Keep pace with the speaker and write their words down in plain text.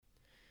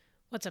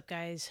What's up,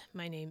 guys?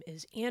 My name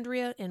is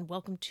Andrea, and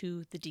welcome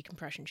to the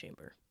Decompression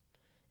Chamber.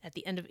 At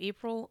the end of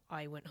April,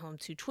 I went home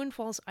to Twin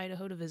Falls,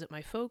 Idaho to visit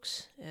my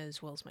folks,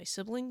 as well as my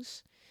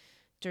siblings.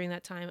 During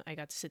that time, I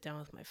got to sit down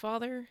with my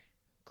father,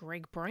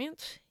 Greg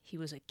Bryant. He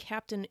was a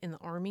captain in the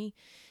Army,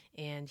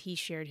 and he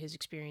shared his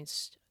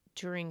experience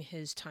during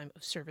his time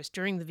of service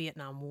during the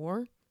Vietnam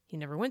War. He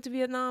never went to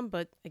Vietnam,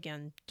 but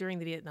again, during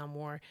the Vietnam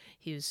War,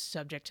 he was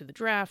subject to the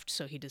draft,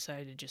 so he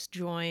decided to just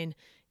join,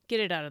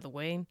 get it out of the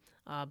way.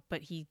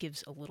 But he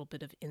gives a little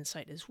bit of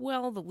insight as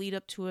well, the lead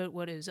up to it,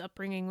 what his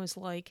upbringing was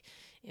like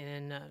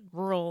in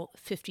rural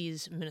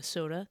 50s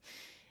Minnesota.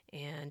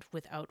 And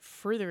without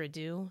further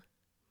ado,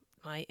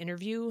 my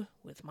interview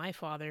with my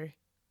father,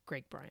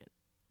 Greg Bryant.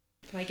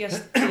 My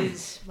guest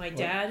is my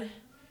dad,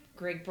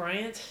 Greg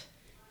Bryant,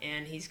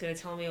 and he's going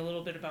to tell me a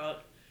little bit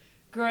about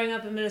growing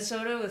up in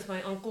Minnesota with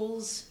my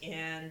uncles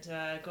and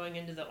going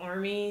into the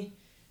Army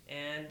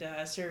and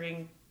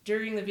serving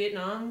during the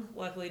Vietnam,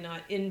 luckily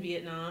not in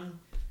Vietnam,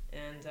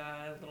 and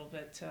a little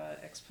bit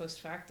ex post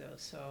facto.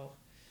 So,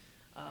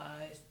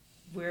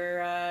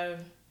 where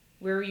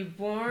were you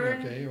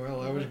born? Okay,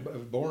 well, I was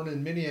born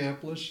in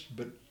Minneapolis,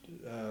 but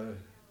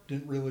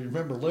didn't really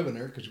remember living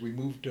there because we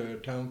moved to a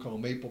town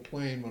called Maple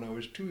Plain when I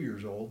was 2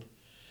 years old.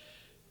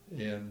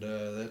 And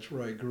that's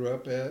where I grew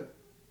up at,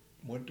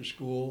 went to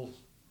school,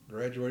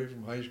 graduated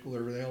from high school,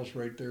 everything else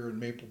right there in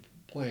Maple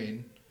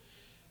Plain.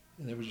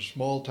 And it was a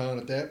small town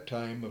at that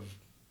time of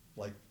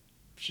like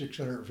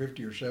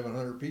 650 or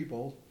 700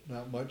 people,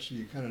 not much, so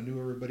you kind of knew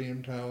everybody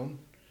in town.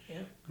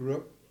 Yeah. Grew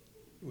up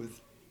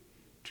with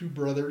two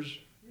brothers,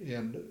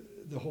 and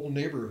the whole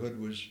neighborhood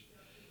was,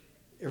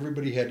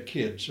 everybody had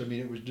kids. I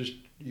mean, it was just,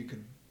 you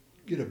could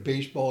get a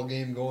baseball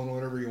game going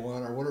whenever you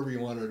want, or whatever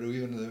you wanted to do.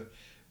 Even in the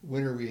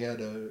winter, we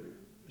had a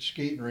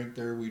skating rink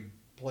there. We'd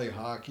play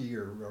hockey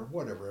or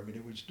whatever. I mean,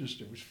 it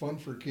was fun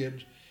for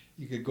kids.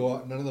 You could go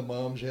out, none of the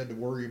moms had to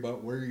worry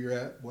about where you're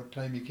at, what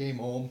time you came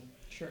home.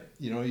 Sure.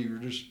 You know, you were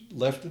just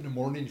left in the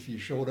morning. If you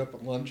showed up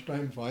at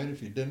lunchtime, fine.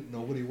 If you didn't,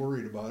 nobody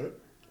worried about it.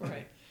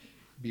 Right.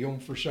 Be home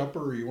for supper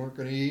or you weren't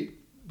going to eat,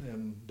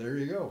 and there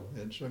you go.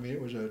 And so, I mean,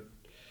 it was a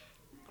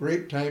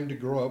great time to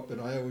grow up, and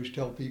I always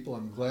tell people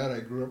I'm glad I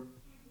grew up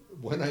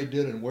when I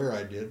did and where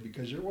I did,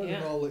 because there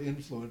wasn't all the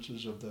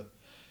influences of the,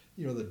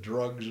 you know, the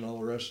drugs and all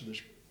the rest of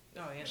this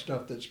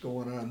stuff that's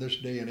going on this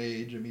day and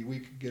age. I mean, we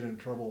could get in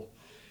trouble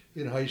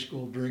in high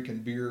school drinking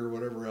beer or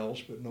whatever else,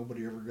 but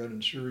nobody ever got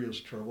in serious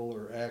trouble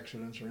or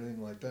accidents or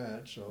anything like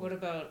that. So. What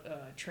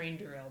about train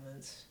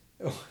derailments?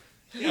 Oh,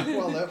 yeah,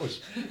 well, that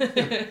was,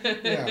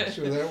 yeah,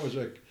 so that was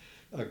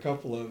a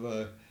couple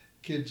of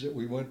kids that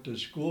we went to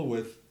school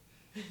with,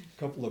 a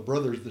couple of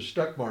brothers, the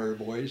Stuckmeyer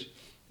boys,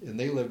 and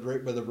they lived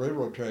right by the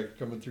railroad track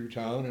coming through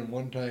town. And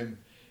one time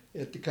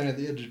at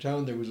the edge of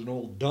town, there was an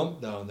old dump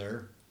down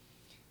there,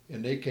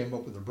 and they came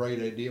up with a bright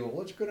idea. Well,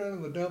 let's go down to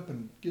the dump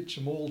and get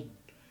some old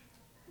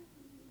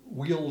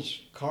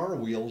car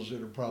wheels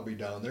that are probably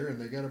down there, and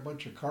they got a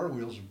bunch of car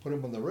wheels and put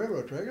them on the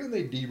railroad track, and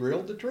they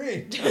derailed the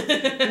train.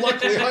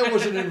 Luckily, I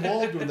wasn't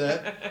involved with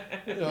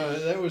that.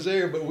 That was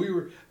there, but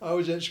I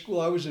was at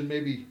school. I was in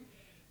maybe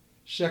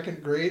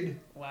second grade.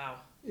 Wow.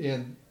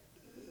 And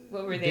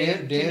what were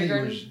they?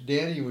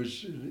 Danny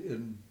was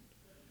in.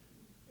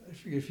 I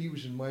forget if he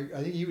was in my.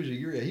 I think he was a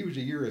year. He was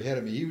a year ahead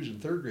of me. He was in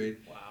third grade.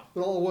 Wow.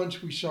 But all at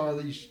once we saw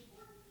these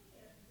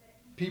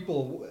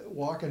people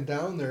walking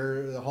down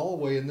there the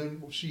hallway, and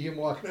then see him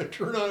walking. I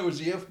turned on, it was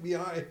the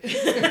FBI.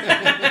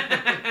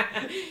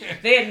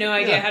 They had no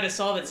idea how to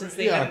solve it since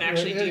they hadn't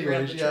actually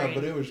derailed the train. Yeah,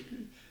 but it was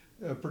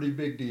a pretty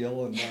big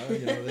deal, and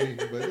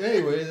but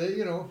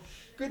anyway,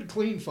 good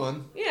clean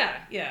fun.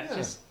 Yeah,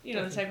 just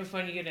the type of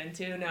fun you get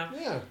into now.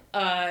 Yeah.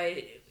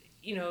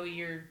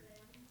 Your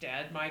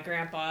dad, my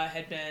grandpa,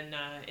 had been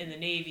in the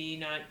Navy,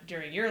 not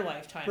during your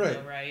lifetime,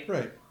 though, right?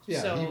 Right.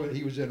 Yeah, so,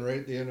 he was in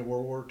right at the end of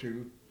World War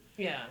II.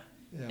 Yeah.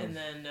 Yeah. And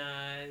then,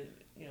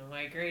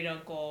 my great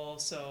uncle,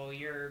 so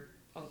your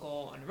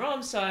uncle on your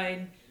mom's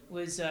side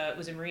was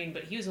a Marine,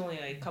 but he was only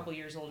like a couple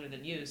years older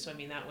than you. So, I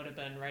mean, that would have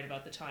been right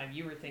about the time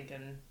you were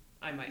thinking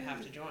I might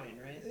have to join,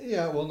 right?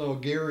 Yeah, well, no,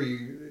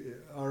 Gary,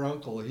 our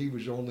uncle, he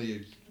was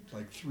only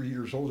like 3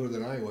 years older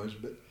than I was,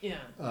 but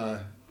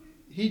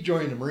he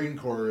joined the Marine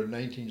Corps in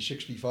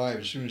 1965.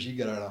 As soon as he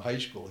got out of high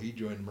school, he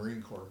joined the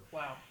Marine Corps.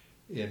 Wow.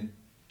 And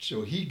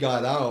so he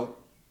got out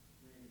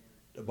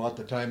about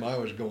the time I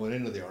was going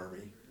into the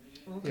Army.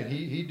 Okay. And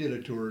he did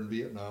a tour in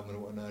Vietnam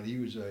and whatnot. He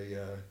was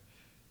a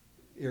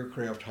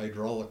aircraft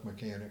hydraulic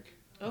mechanic,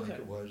 I think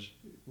it was,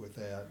 with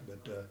that.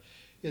 But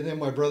and then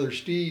my brother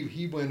Steve,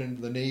 he went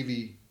into the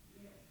Navy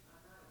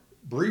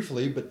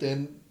briefly, but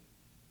then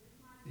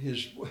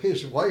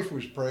his wife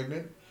was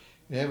pregnant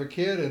and have a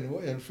kid,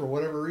 and for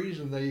whatever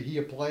reason he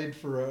applied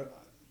for a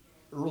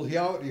early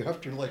out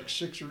after like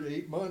 6 or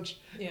 8 months,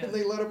 and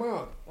they let him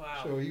out.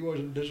 Wow. So he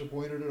wasn't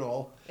disappointed at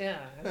all.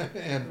 Yeah,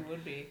 and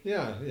would be.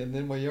 Yeah, and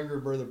then my younger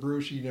brother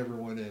Bruce, he never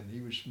went in.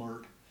 He was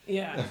smart.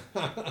 Yeah.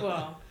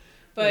 Well,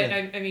 but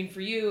I mean,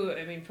 for you,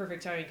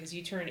 perfect timing, because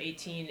you turned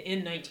 18 in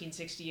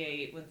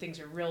 1968 when things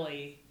are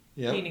really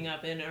Yep. heating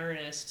up in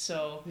earnest.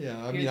 So Yeah,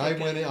 I you're mean,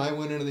 thinking, I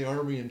went into the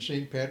Army in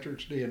St.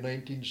 Patrick's Day in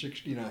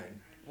 1969.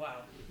 wow.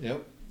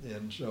 Yep.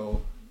 And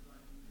so,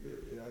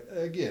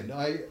 again,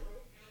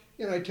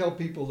 I tell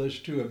people this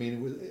too. I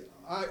mean,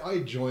 I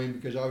joined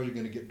because I was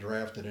going to get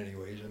drafted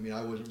anyways. I mean,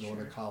 I wasn't going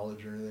to Sure.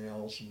 college or anything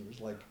else, and it was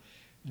like,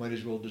 might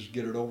as well just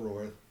get it over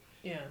with.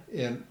 Yeah.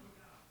 And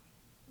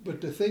but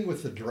the thing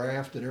with the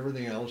draft and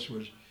everything else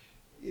was,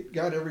 it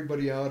got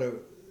everybody out of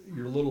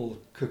your little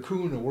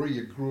cocoon of where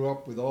you grew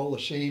up with all the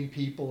same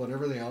people and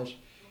everything else.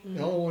 Mm-hmm.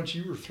 And all at once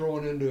you were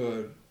thrown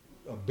into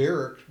a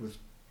barracks with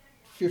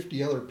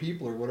 50 other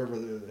people or whatever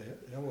the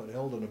hell it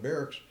held in a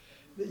barracks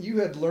that you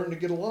had to learn to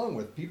get along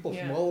with. People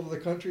from Yeah. all over the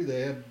country,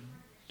 they had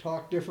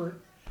talk different.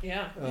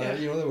 Yeah.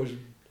 You know, there was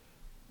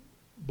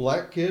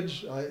black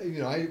kids.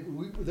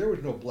 There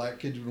was no black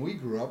kids when we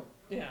grew up.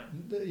 Yeah.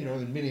 You know,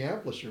 in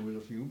Minneapolis there was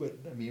a few, but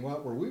I mean,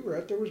 where we were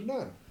at, there was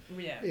none.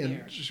 Yeah.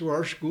 And so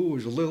our school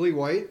was lily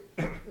white,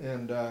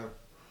 and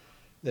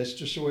that's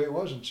just the way it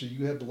was. And so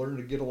you had to learn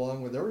to get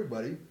along with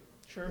everybody.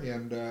 Sure.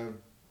 And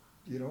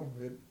you know,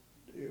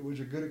 it was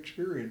a good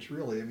experience,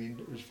 really. I mean,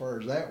 as far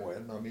as that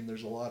went, I mean,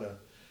 there's a lot of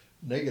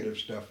negative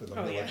stuff with the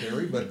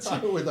military, but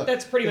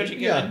that's pretty much a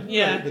given.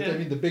 Yeah. Right. But I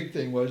mean, the big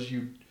thing was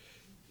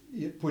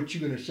it put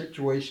you in a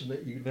situation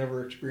that you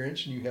never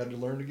experienced, and you had to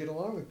learn to get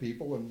along with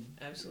people. And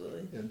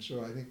absolutely. And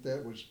so I think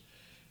that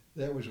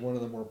was one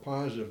of the more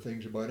positive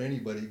things about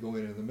anybody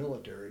going into the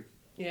military.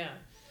 Yeah.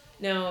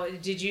 Now,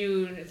 did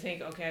you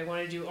think, okay, I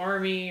want to do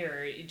Army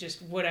or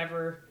just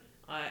whatever?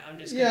 I'm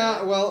just gonna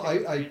Yeah. Well,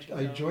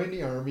 I joined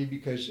the Army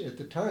because at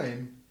the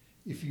time,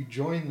 if you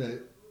joined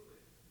the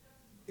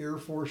Air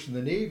Force and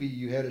the Navy,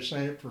 you had to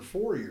sign up for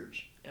 4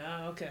 years.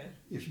 Oh, okay.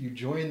 If you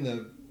joined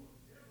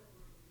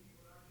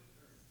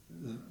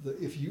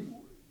if you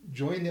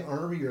join the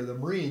Army or the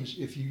Marines,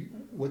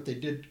 what they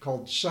did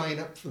called sign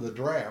up for the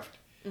draft,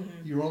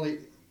 Mm-hmm. you're only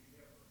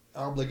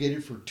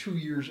obligated for 2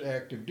 years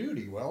active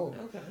duty. Well,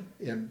 okay.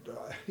 and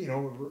you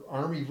know,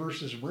 Army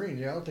versus Marine,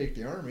 yeah, I'll take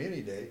the Army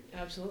any day.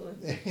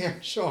 Absolutely.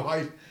 And so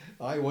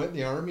I went in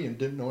the Army and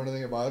didn't know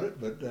anything about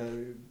it, but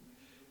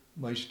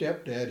my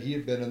stepdad, he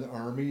had been in the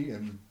Army,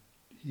 and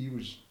he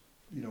was,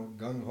 you know,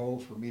 gung-ho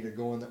for me to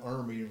go in the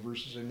Army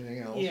versus anything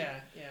else. Yeah,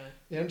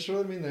 yeah. And so,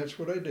 I mean, that's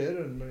what I did,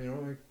 and, you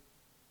know,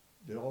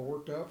 it all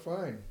worked out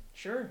fine.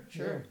 Sure.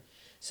 Yeah.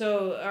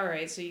 So, all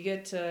right, so you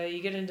get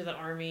into the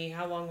Army.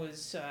 How long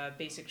was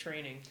basic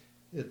training?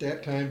 At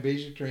that time,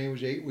 basic training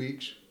was 8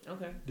 weeks.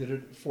 Okay. Did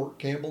it at Fort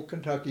Campbell,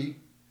 Kentucky.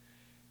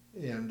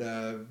 And,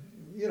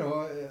 you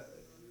know,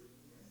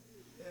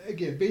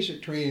 again,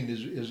 basic training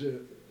is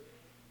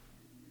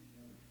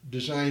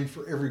designed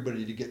for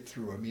everybody to get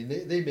through. I mean,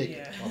 they make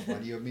it tough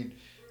on you. I mean,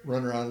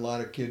 running around, a lot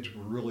of kids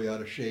were really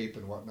out of shape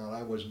and whatnot.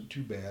 I wasn't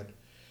too bad.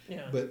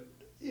 Yeah. But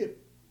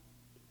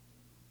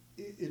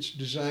it's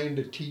designed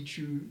to teach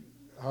you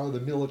how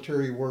the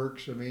military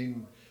works. I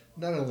mean,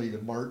 not only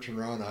the marching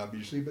around,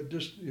 obviously, but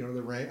just, you know,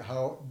 the rank,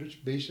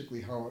 just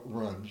basically how it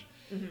runs.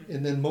 Mm-hmm.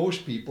 And then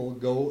most people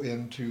go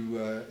into,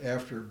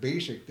 after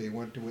basic, they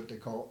went to what they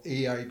call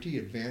AIT,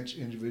 Advanced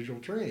Individual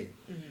Training.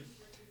 Mm-hmm.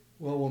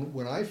 Well,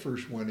 when I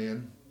first went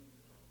in,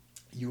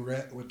 you were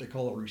at what they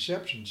call a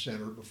reception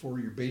center before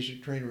your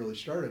basic training really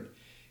started.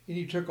 And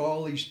you took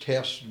all these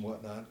tests and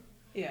whatnot.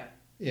 Yeah.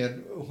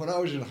 And when I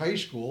was in high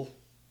school,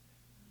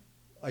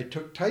 I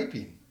took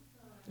typing.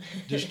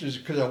 Just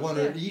because I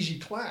wanted an easy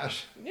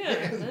class.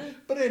 Yeah.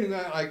 But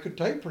anyway, I could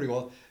type pretty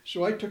well.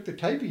 So I took the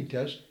typing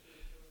test,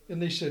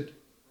 and they said,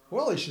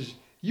 well, he says,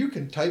 you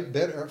can type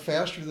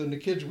faster than the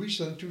kids we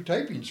send through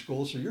typing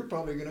school, so you're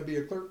probably going to be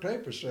a clerk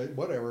typist.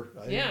 Whatever.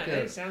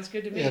 It sounds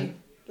good to me. And,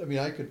 I mean,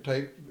 I could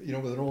type, you know,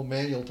 with an old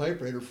manual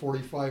typewriter,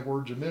 45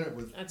 words a minute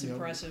with That's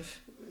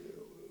impressive.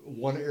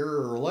 One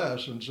error or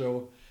less, and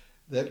so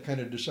that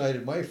kind of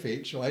decided my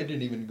fate. So I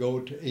didn't even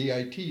go to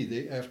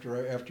AIT.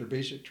 After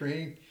basic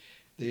training,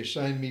 they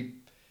assigned me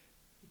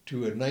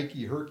to a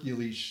Nike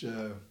Hercules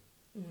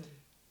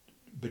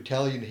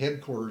battalion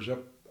headquarters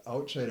up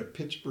outside of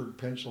Pittsburgh,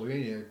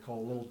 Pennsylvania, a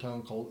little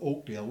town called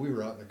Oakdale. We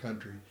were out in the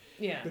country.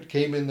 Yeah. But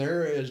came in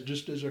there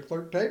just as a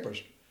clerk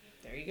typist.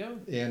 There you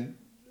go.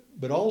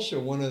 But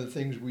also one of the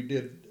things we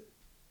did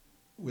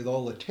with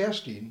all the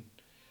testing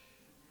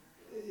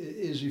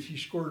is if you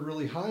scored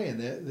really high in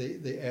that,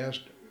 they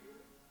asked,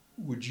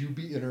 would you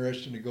be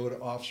interested to go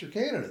to officer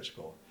candidate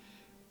school?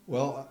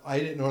 Well, I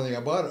didn't know anything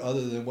about it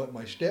other than what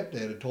my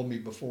stepdad had told me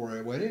before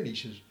I went in. He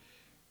says,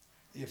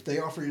 if they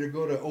offer you to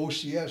go to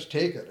OCS,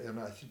 take it. And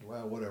I said,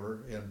 well,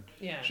 whatever. And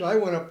so I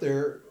went up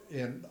there,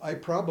 and I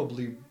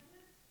probably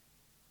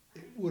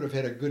would have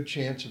had a good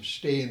chance of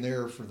staying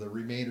there for the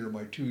remainder of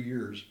my 2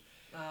 years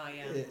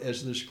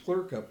as this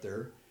clerk up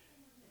there.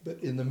 But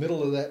in the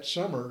middle of that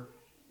summer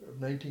of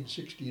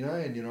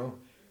 1969, you know,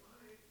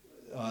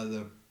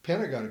 the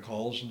Pentagon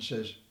calls and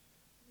says,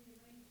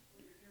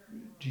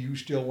 do you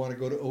still want to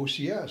go to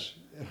OCS?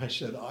 And I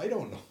said, I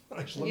don't know.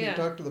 I said, let me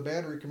talk to the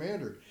battery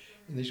commander.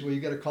 And they said, well, you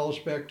got to call us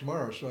back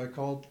tomorrow. So I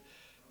called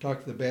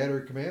talked to the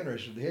battery commander. I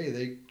said, hey,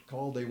 they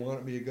called, they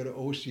wanted me to go to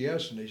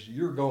OCS, and they said,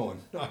 you're going.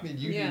 I mean,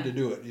 you need to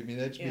do it. I mean,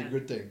 that's been a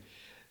good thing.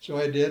 So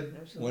I did.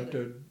 Absolutely. Went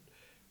to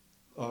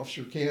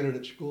officer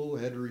candidate school.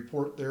 I had to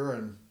report there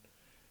on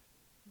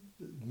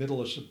the middle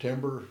of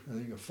September, I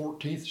think the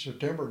 14th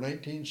September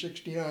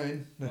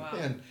 1969, Wow.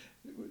 and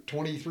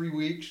 23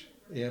 weeks.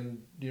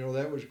 And,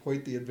 that was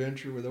quite the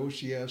adventure with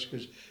OCS,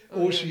 because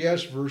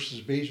OCS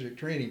versus basic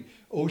training,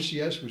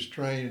 OCS was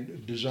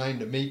designed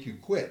to make you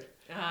quit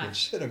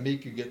instead of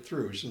make you get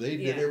through. So they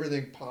did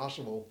everything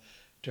possible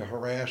to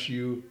harass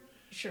you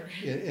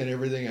and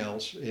everything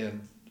else.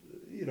 And,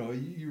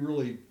 you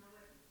really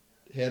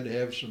had to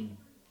have some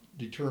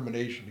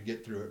determination to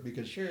get through it,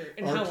 because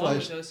And how long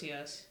was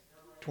OCS?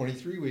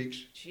 23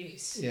 weeks.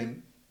 Jeez.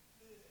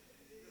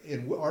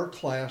 And our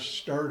class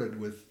started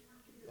with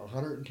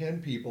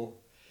 110 people,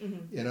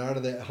 and out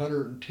of that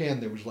 110,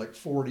 there was like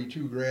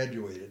 42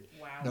 graduated.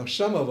 Wow. Now,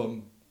 several of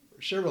them,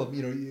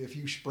 if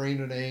you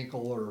sprain an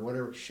ankle or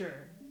whatever,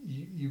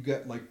 you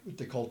got like what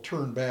they call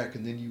turn back,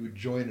 and then you would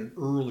join an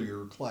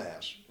earlier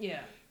class.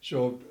 Yeah.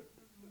 So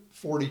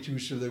 42,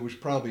 so there was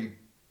probably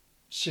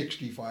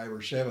 65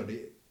 or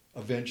 70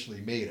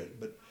 eventually made it,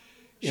 but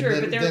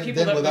but there were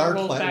people that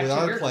rolled back with to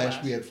our your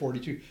class, we had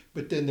 42.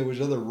 But then there was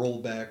other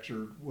rollbacks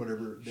or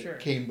whatever that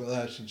came with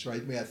us, and so I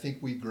think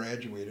we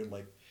graduated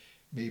like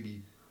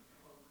maybe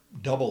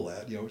double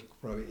that.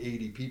 Probably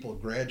 80 people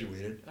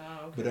graduated.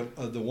 Oh, okay. But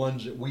of the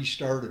ones that we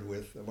started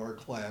with of our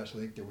class, I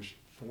think there was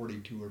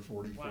 42 or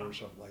 44 or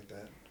something like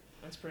that.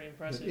 That's pretty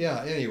impressive.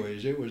 But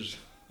anyways, it was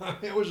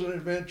an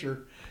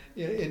adventure,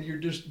 and you're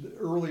just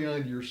early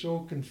on. You're so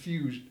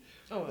confused.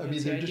 Oh, I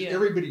mean, they're just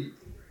everybody.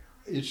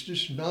 It's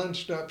just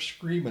nonstop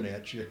screaming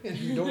at you, and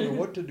you don't know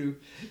what to do,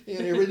 and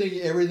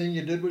everything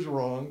you did was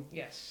wrong.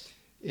 Yes.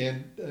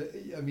 And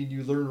I mean,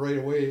 you learn right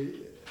away.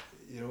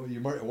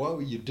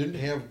 You didn't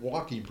have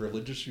walking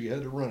privileges, so you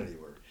had to run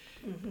anywhere.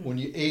 When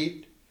you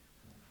ate,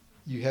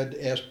 you had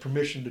to ask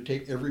permission to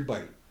take every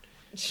bite,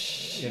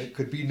 and it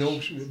could be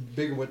no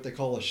big, what they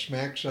call a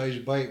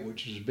smack-sized bite,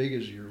 which is as big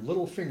as your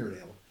little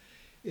fingernail.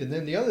 And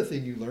then the other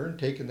thing you learn,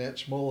 taking that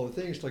small of a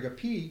thing, it's like a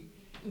pea.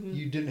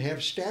 You didn't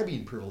have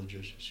stabbing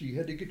privileges, so you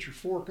had to get your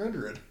fork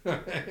under it,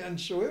 and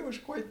so it was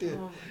quite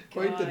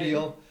the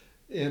deal.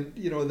 And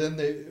then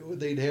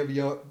they'd have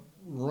you out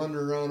running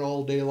around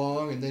all day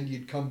long, and then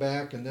you'd come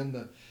back, and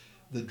then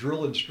the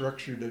drill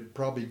instructor had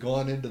probably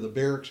gone into the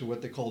barracks, or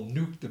what they call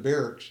nuke the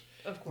barracks.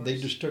 Of course. They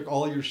just took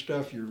all your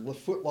stuff, your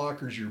foot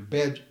lockers, your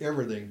beds,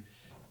 everything,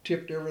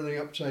 tipped everything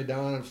upside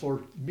down on the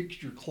floor,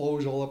 mixed your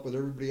clothes all up with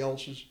everybody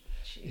else's.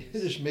 Jeez.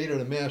 It just made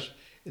it a mess.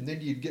 And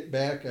then you'd get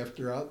back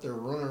after out there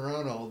running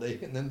around all day,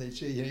 and then they'd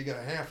say, you got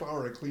a half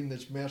hour to clean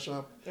this mess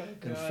up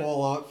and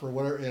fall out for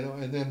whatever,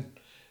 and then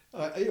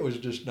it was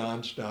just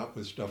nonstop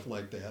with stuff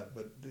like that.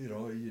 But,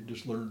 you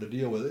just learned to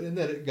deal with it. And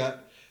then it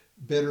got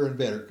better and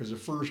better, because the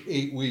first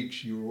 8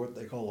 weeks you were what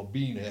they call a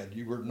beanhead.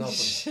 You were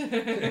nothing.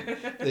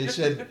 They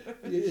said,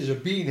 as a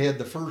beanhead,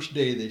 the first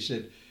day, they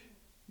said,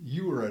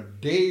 you were a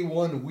day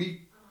one,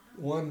 week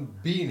one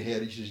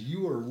beanhead. He says,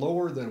 you are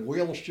lower than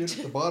whale shit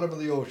at the bottom of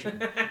the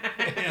ocean.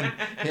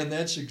 And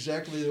that's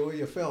exactly the way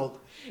you felt.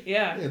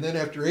 Yeah. And then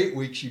after 8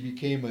 weeks, you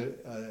became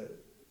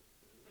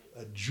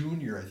a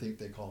junior, I think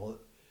they call it.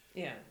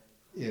 Yeah.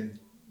 And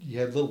you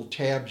had little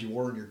tabs you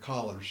wore in your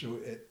collar. So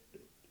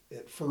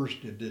at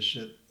first it just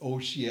said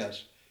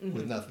OCS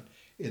with nothing.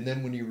 And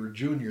then when you were a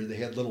junior, they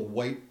had little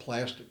white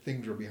plastic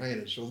things were behind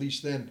it. So at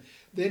least then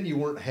you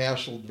weren't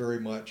hassled very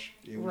much.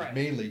 It was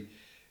mainly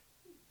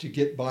to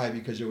get by,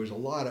 because there was a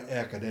lot of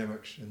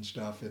academics and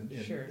stuff,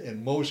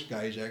 and most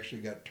guys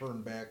actually got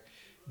turned back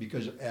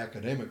because of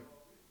academic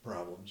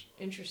problems.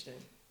 Interesting.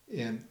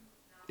 And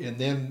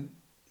then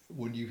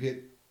when you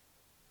hit,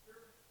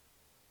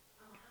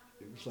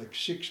 it was like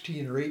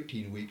 16 or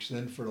 18 weeks,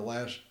 then for the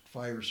last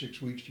 5 or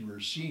 6 weeks you were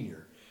a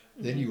senior.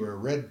 Then you were a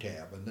red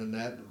tab, and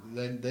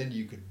then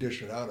you could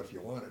dish it out if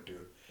you wanted to.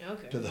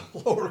 Okay. To the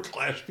lower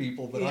class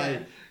people, but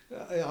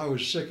I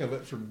was sick of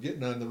it from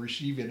getting on the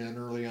receiving end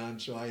early on,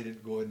 so I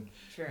didn't go in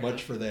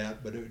much for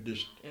that. But it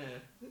just,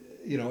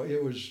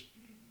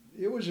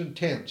 it was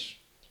intense.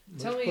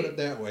 Let's put it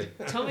that way.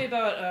 Tell me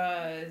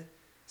about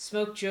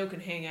smoke, joke,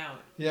 and hang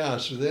out. Yeah,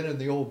 so then in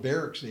the old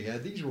barracks they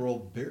had, these were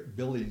old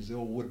buildings, the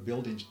old wood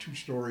buildings,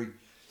 2-story.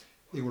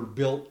 They were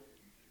built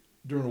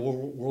during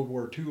World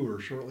War II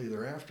or shortly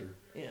thereafter.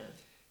 Yeah.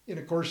 And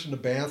of course in the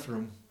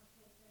bathroom,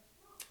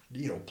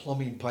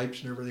 plumbing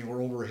pipes and everything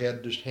were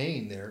overhead, just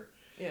hanging there.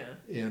 Yeah.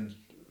 And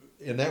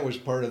that was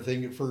part of the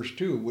thing at first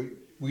too.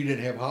 We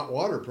didn't have hot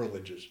water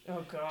privileges.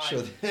 Oh God.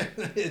 So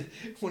then,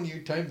 when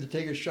you time to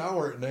take a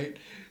shower at night,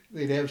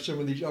 they'd have some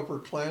of these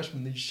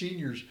upperclassmen, these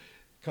seniors,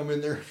 come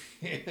in there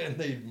and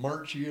they'd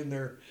march you in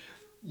there.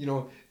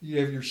 You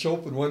have your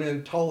soap in one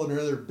end, towel in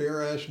the other,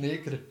 bare ass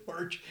naked, and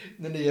march.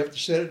 And then they have to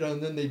set it down.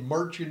 And then they'd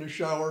march you in the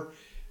shower,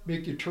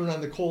 make you turn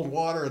on the cold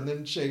water, and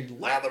then say,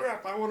 lather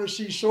up, I want to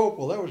see soap.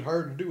 Well, that was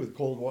hard to do with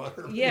cold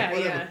water.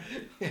 Yeah.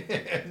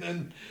 And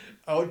then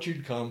out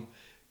you'd come.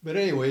 But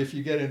anyway, if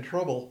you get in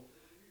trouble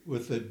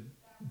with the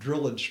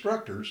drill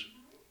instructors,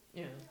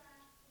 Yeah.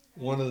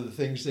 One of the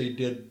things they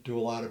did to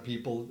a lot of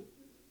people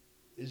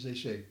is they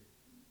say,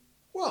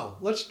 well,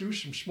 let's do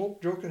some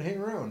smoke, joke, and hang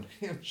around.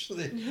 And so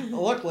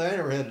luckily I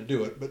never had to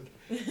do it, but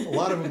a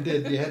lot of them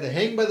did. You had to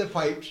hang by the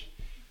pipes,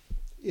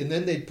 and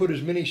then they'd put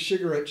as many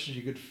cigarettes as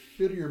you could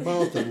fit in your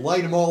mouth and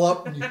light them all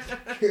up, and you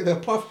hear the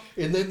puff,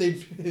 and then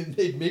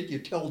they'd make you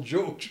tell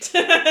jokes.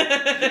 And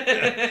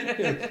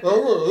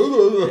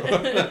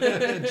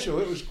so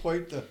it was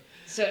quite the...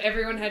 So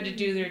everyone had to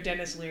do their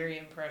Dennis Leary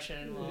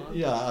impression.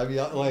 Yeah, I mean,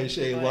 like I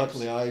say,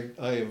 luckily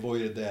I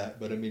avoided that,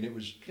 but I mean, it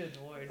was... Good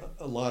Lord.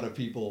 A lot of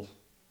people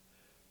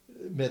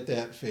met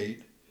that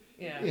fate.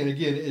 Yeah. And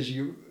again, as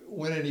you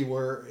went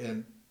anywhere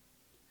and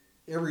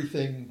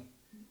everything,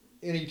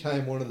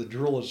 anytime one of the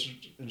drill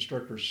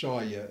instructors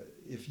saw you,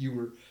 if you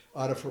were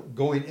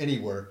going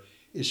anywhere,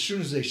 as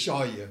soon as they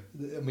saw you,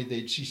 I mean,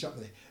 they'd see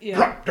something,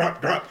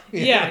 drop.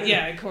 Yeah,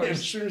 yeah, of course. And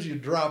as soon as you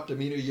dropped, I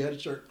mean, you had to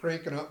start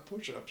cranking out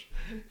push-ups.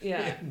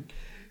 Yeah.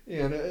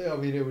 And I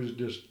mean, it was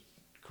just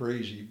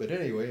crazy. But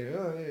anyway,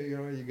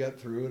 you got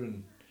through it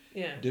and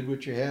did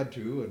what you had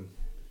to. And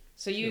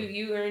so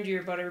you earned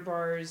your butter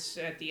bars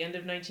at the end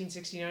of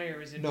 1969, or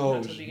was it? No,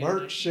 it was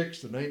March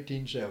 6th of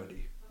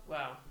 1970.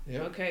 Wow.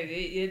 Yep.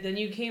 Okay, then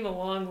you came a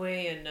long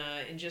way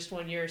in just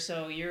 1 year.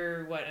 So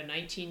you're what, a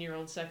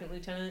 19-year-old second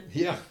lieutenant?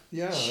 Yeah,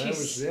 that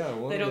was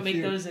one They of don't the make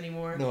few. those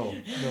anymore. No.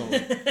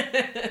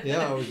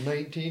 Yeah, I was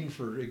 19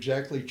 for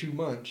exactly 2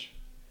 months.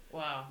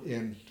 Wow.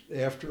 And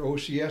after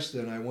OCS,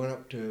 then I went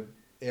up to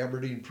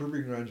Aberdeen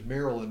Proving Grounds,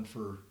 Maryland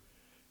for,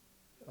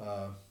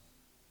 I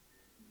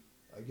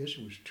guess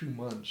it was 2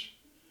 months.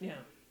 Yeah.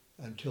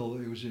 Until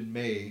it was in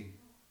May.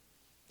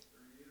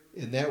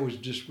 And that was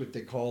just what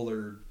they call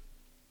their,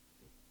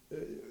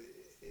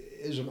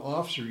 as an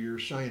officer, you're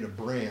assigned a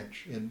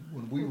branch. And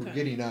when we were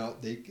getting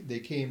out, they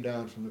came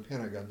down from the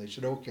Pentagon. They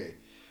said, okay,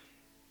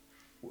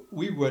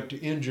 we went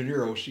to engineer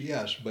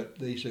OCS, but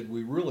they said,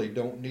 we really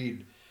don't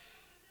need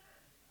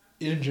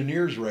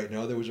engineers right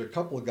now. There was a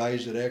couple of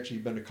guys that actually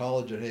been to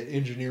college and had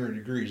engineering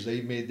degrees. They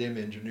made them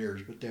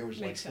engineers, but that was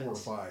Makes like 4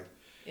 sense. or 5.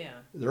 Yeah.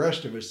 The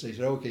rest of us, they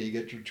said, okay, you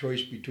get your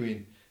choice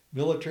between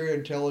military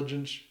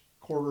intelligence,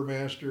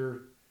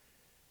 quartermaster,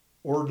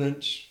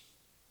 ordnance,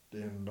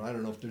 and I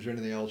don't know if there's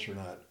anything else or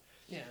not.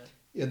 Yeah.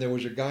 And there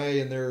was a guy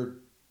in there,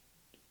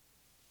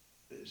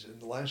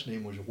 the last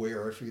name was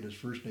Ware, I forget his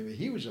first name.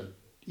 He was a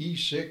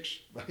E6.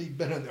 He'd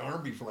been in the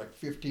Army for like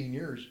 15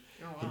 years.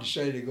 Oh, wow. He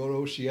decided to go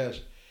to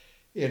OCS.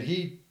 And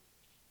he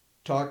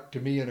talked to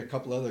me and a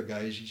couple other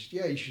guys. He said,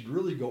 yeah, you should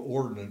really go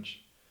ordnance.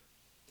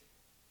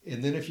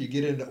 And then if you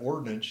get into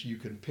ordnance, you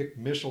can pick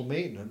missile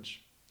maintenance.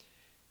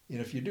 And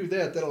if you do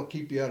that, that'll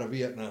keep you out of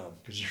Vietnam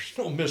because there's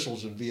no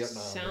missiles in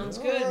Vietnam. Sounds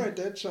good. All right,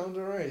 that sounds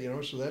all right.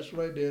 So that's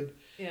what I did.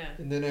 Yeah.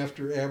 And then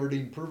after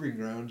Aberdeen Proving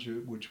Grounds,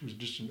 which was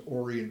just an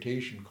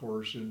orientation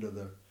course into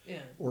the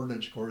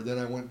Ordnance Corps, then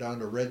I went down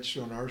to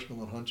Redstone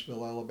Arsenal in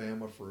Huntsville,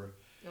 Alabama for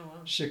a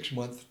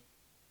 6-month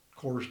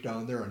course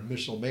down there on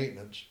missile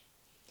maintenance.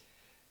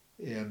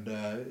 And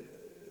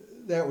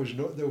there was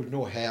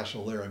no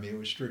hassle there. I mean, it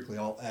was strictly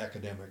all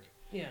academic.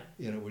 Yeah.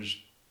 And it was,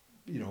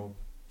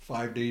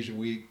 5 days a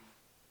week,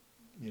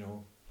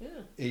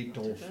 8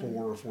 till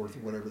 4 or 4,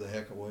 whatever the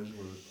heck it was,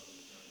 with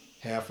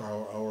half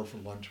hour for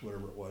lunch,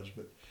 whatever it was.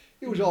 But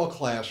it was all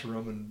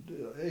classroom,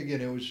 and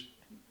again, it was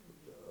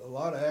a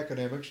lot of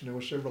academics, and there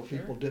were several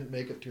people didn't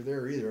make it to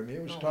there either. I mean,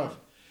 it was tough. Wow.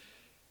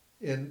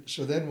 And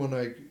so then when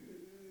I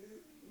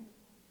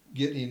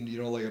getting,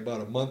 like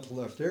about a month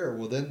left there,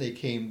 well, then they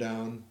came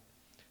down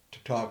to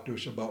talk to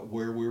us about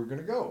where we were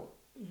going to go.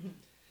 Mm-hmm.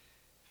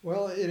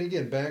 Well, and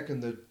again,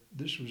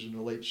 this was in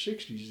the late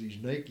 60s, these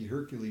Nike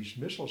Hercules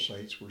missile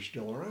sites were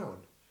still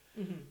around.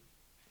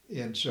 Mm-hmm.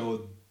 And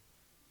so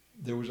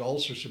there was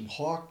also some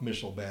Hawk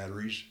missile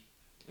batteries.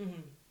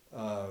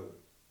 Mm-hmm.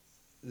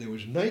 There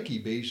was Nike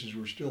bases,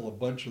 were still a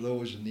bunch of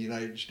those in the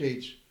United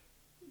States.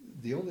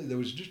 There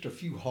was just a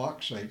few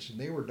Hawk sites, and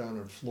they were down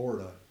in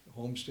Florida,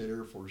 Homestead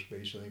Air Force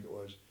Base, I think it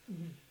was.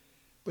 Mm-hmm.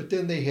 But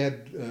then they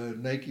had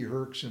Nike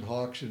Hercs and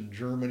Hawks in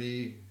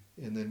Germany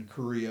and then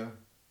Korea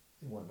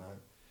and whatnot.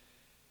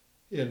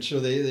 And so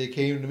they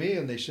came to me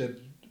and they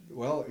said,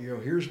 well,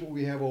 here's what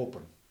we have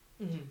open.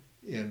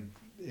 Mm-hmm.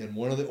 And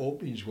one of the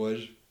openings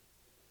was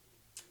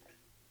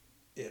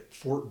at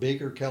Fort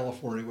Baker,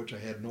 California, which I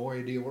had no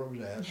idea where it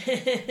was at.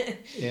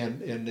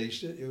 and they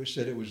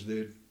said it was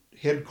the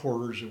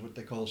headquarters of what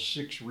they call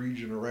 6th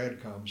Region of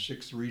RADCOM,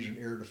 6th Region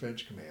Air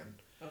Defense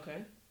Command.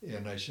 Okay.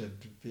 And I said,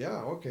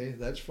 yeah, okay,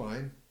 that's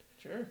fine.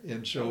 Sure.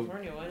 And so,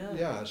 California, why not?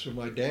 Yeah, so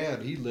my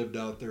dad, he lived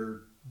out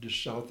there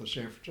just south of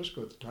San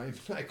Francisco at the time.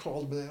 I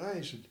called him that night.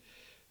 I said,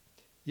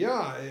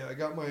 yeah, I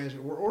got my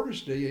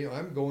orders today.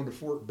 I'm going to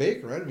Fort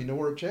Baker. I don't even know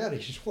where it's at.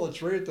 He said, well,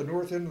 it's right at the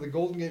north end of the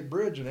Golden Gate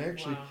Bridge. And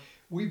actually,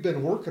 we've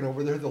been working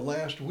over there the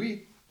last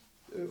week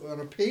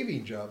on a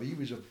paving job. He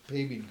was a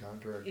paving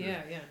contractor.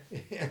 Yeah.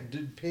 And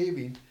did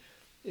paving.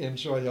 And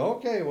so I said,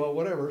 okay, well,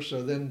 whatever.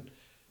 So then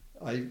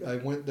I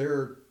went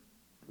there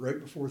right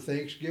before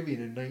Thanksgiving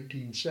in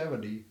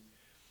 1970,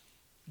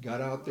 got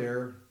out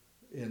there,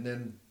 and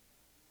then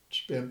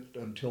spent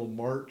until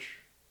March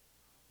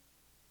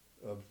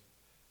of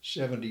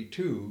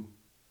 72.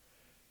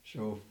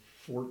 So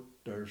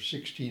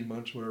 16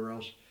 months, whatever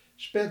else,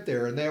 spent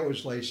there. And that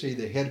was, like, say,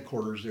 the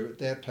headquarters. There, at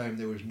that time,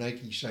 there was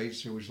Nike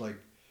sites. There was like,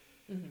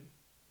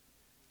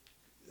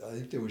 I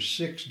think there was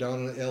 6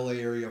 down in the LA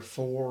area,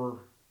 4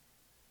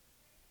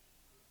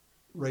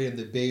 right in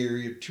the Bay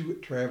Area, 2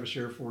 at Travis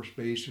Air Force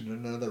Base, and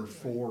another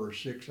 4 or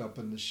 6 up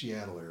in the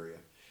Seattle area.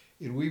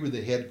 And we were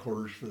the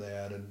headquarters for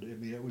that. And I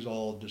mean, it was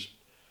all just,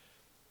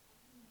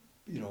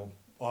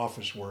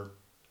 office work.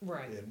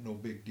 Right. And no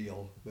big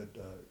deal. But,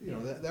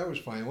 that was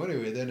fine. Well,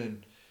 anyway,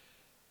 then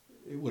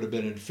it would have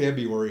been in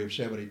February of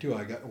 72,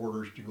 I got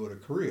orders to go to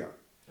Korea.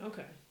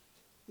 Okay.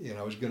 And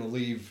I was going to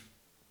leave,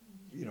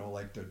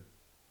 like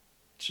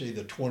say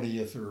the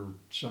 20th or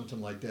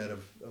something like that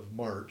of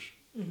March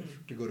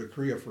to go to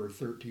Korea for a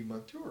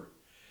 13-month tour.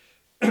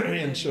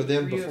 and so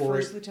then were you before... a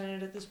first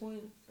lieutenant at this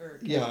point? Or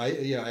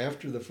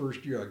after the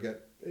first year I got...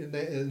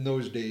 In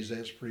those days,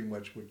 that's pretty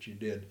much what you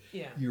did.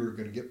 Yeah. You were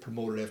going to get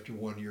promoted after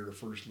 1 year to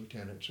first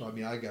lieutenant. So, I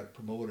mean, I got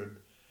promoted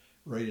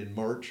right in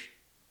March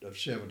of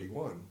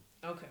 71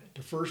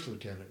 to first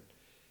lieutenant.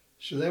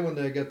 So then when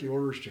I got the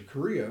orders to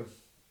Korea,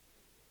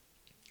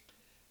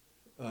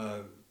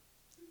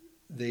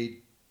 they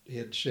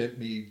had sent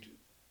me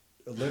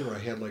a letter. I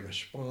had like a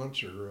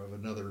sponsor of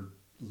another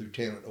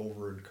lieutenant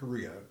over in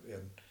Korea.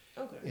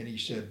 And he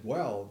said,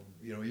 well,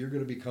 you're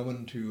going to be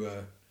coming to...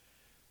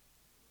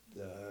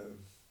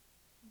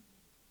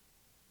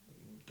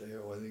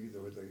 I think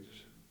there was like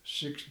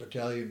 6th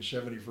Battalion,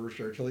 71st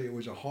Artillery. It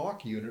was a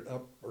Hawk unit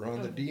up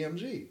around the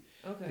DMZ.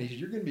 Okay. And he said,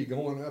 you're going to be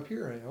going up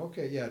here. And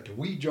to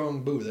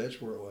Uijeongbu,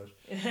 that's where it was.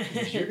 He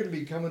said, you're going to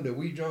be coming to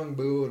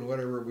Uijeongbu and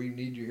whatever, we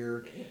need you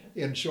here.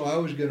 Yeah. And so I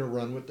was going to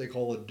run what they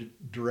call a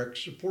direct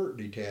support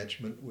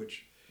detachment,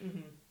 which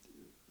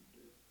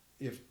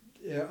if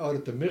out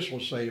at the missile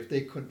site, if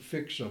they couldn't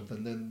fix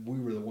something, then we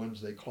were the ones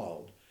they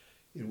called.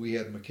 And we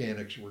had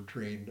mechanics who were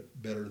trained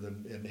better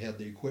and had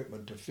the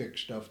equipment to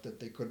fix stuff that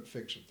they couldn't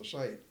fix at the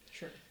site.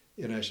 Sure.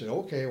 And I said,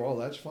 okay, well,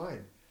 that's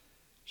fine.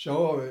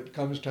 So it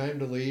comes time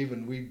to leave,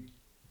 and we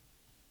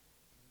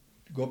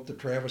go up to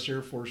Travis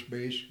Air Force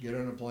Base, get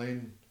on a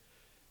plane,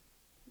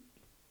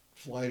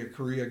 fly to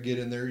Korea, get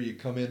in there. You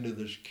come into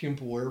this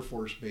Kimpo Air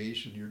Force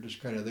Base, and you're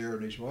just kind of there.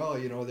 And they say,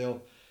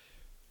 well,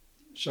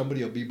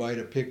 somebody will be by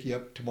to pick you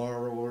up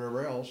tomorrow or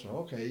whatever else.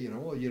 Okay, you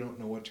don't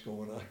know what's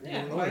going on.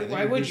 Yeah,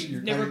 why would you?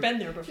 You've never been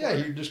there before. Yeah,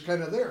 you're just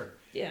kind of there.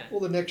 Yeah. Well,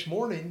 the next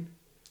morning,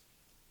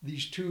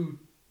 these 2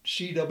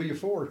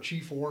 CW4,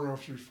 Chief Warrant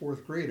Officers,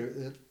 4th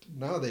grade,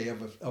 now they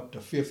have up to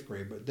 5th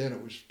grade, but then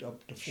it was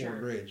up to 4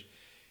 grades.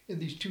 And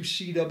these 2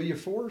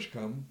 CW4s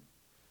come,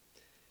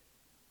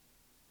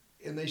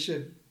 and they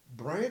said,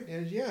 Bryant?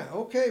 And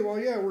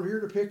we're here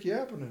to pick you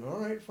up. And all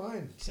right,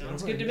 fine.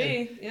 Sounds good to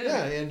me.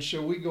 Yeah, and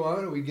so we go out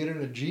and we get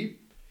in a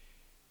Jeep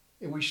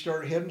and we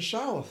start heading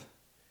south.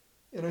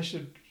 And I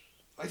said,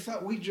 I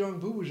thought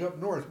Uijeongbu was up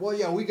north. Well,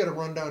 yeah, we got to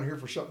run down here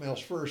for something else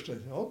first. I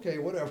said, okay,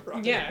 whatever.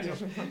 Yeah.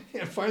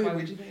 And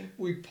finally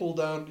we pulled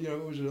down,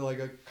 it was like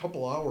a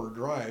couple hour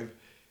drive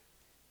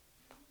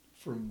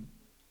from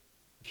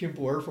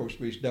Kimpo Air Force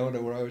Base down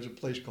to where I was at a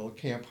place called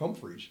Camp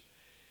Humphreys.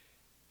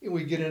 And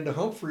we get into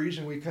Humphreys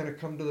and we kind of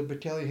come to the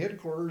battalion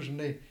headquarters and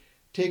they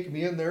take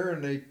me in there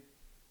and they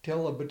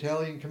tell the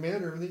battalion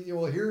commander,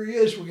 well, here he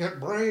is, we got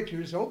Bryant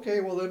here. He said, okay,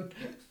 well then,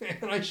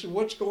 and I said,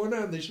 what's going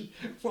on? They said,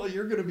 well,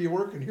 you're going to be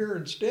working here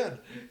instead.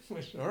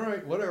 I said, all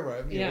right, whatever,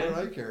 what do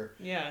I care?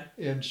 Yeah.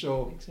 And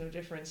so. Makes no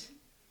difference.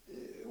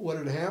 What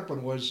had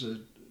happened was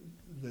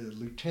the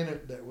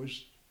lieutenant that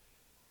was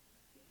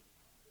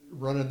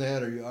running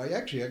that, I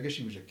guess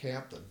he was a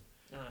captain.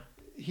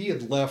 He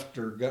had left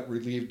or got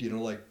relieved,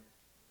 like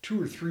 2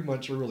 or 3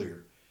 months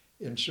earlier.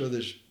 And so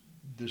this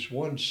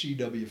one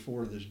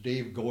CW4, this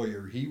Dave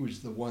Goyer, he was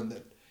the one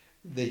that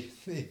they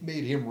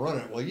made him run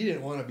it. Well, he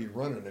didn't want to be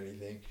running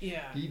anything.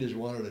 Yeah. He just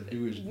wanted to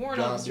do his warrant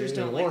job. Officers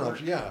don't like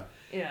work. Yeah.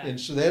 Yeah. And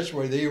so that's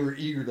why they were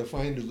eager to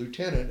find a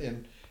lieutenant.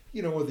 And,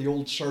 with the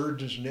old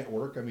sergeants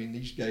network, I mean,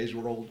 these guys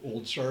were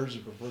old sergeants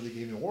before they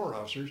became warrant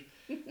officers.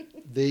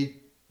 They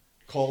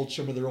called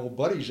some of their old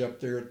buddies up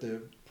there at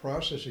the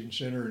processing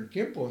center in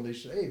Kimpo, and they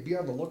said, hey, be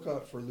on the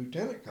lookout for a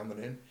lieutenant coming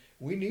in.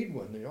 We need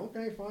one. They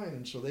okay, fine.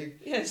 And so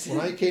when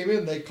I came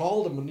in, they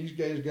called them, and these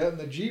guys got in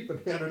the Jeep and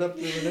headed up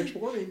there the next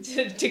morning.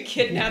 to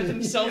kidnap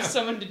themselves,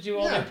 someone to do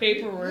all their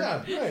paperwork.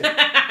 Yeah, right.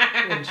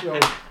 And so,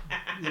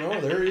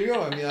 there you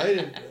go. I mean, I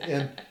didn't,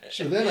 and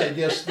so then I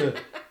guess the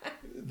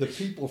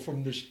people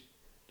from the 6th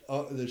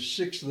of the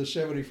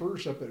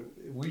 71st up at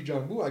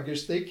Uijeongbu, I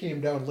guess they came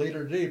down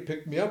later today to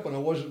pick me up, and I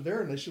wasn't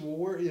there, and they said, well,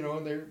 where,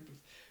 and they're,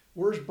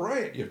 where's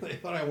Bryant? They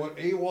thought I went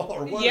AWOL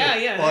or what?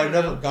 Yeah. Or I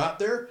never got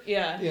there.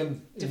 Yeah.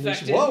 And they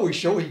said, well, we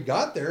show he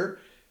got there,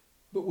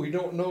 but we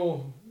don't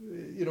know,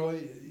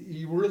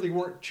 you really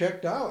weren't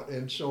checked out.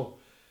 And so,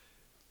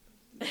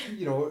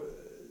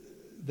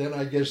 then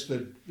I guess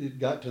it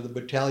got to the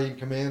battalion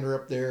commander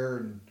up there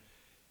and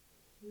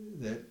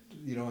that,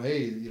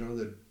 hey,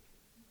 the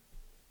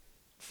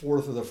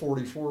 4th of the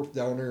 44th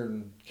down there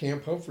in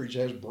Camp Humphreys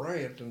has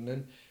Bryant. And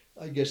then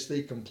I guess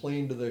they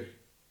complained to the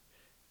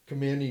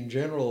commanding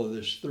general of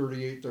this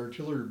 38th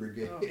Artillery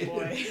Brigade. Oh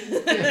boy.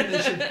 And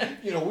they said,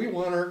 we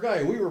want our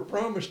guy. We were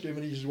promised him,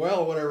 and he says,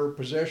 well, whatever,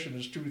 possession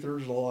is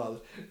 2/3 of the law.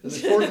 And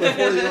before the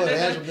law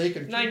has him, they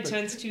can keep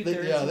 9/10, him.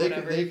 2/3, Yeah,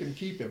 whatever. they can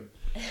keep him.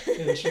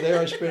 And so there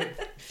I spent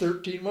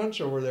 13 months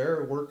over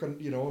there working,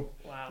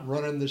 Wow.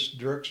 running this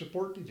direct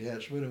support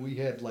detachment, and we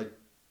had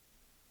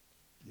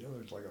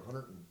there's like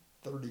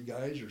 130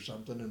 guys or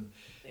something, and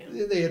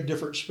Yeah. they had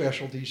different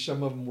specialties.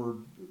 Some of them were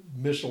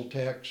missile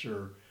techs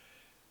or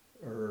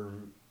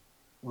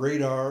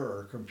radar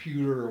or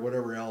computer or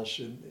whatever else.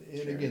 And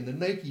Sure. again, the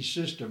Nike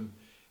system,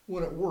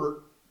 when it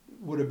worked,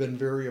 would have been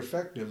very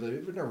effective.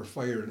 It would never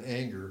fire in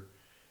anger.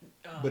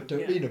 But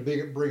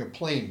to bring a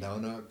plane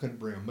down, now it couldn't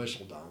bring a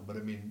missile down, but I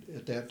mean,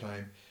 at that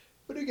time.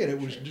 But again, it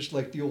was just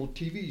like the old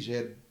TVs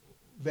had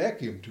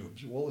vacuum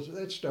tubes. Well,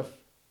 that stuff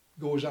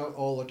goes out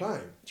all the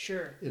time.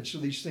 Sure. And so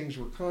these things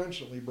were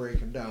constantly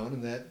breaking down,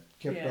 and that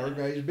kept Yeah. our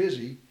guys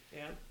busy.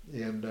 Yeah.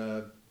 And,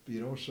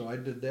 so I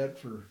did that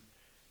for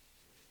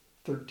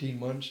 13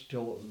 months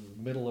till the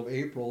middle of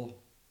April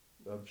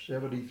of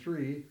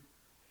 73.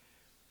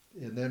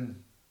 And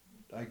then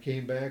I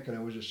came back and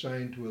I was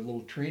assigned to a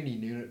little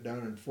training unit down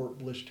in Fort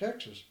Bliss,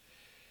 Texas.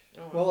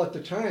 Oh, wow. Well, at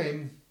the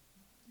time,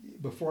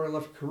 before I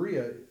left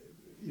Korea,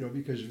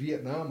 because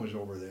Vietnam was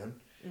over then,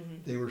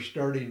 Mm-hmm. they were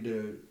starting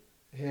to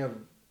have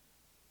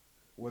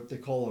what they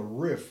call a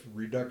RIF,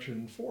 reduction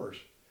in force.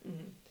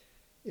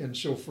 Mm-hmm. And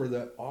so for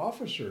the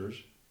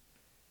officers,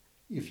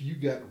 if you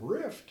got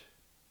riffed,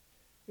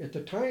 at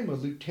the time a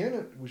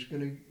lieutenant was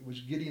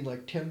getting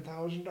like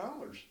 $10,000.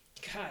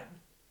 God,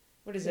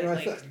 what is And that I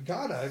like? thought,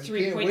 God, I can't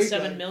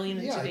 3.7 wait. million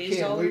in Yeah, I today's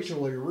can't dollars? wait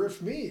till they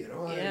riff me.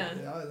 Yeah.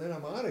 Then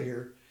I'm out of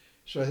here.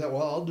 So I thought,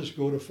 well, I'll just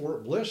go to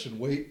Fort Bliss and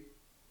wait.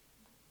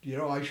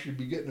 I should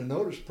be getting a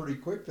notice pretty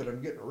quick that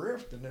I'm getting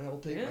riffed, and then I'll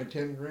take my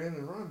 10 grand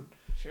and run.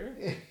 Sure.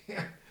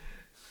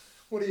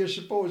 What do you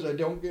suppose? I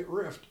don't get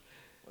riffed.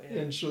 Well, yeah.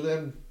 And so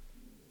then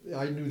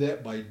I knew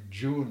that by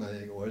June, I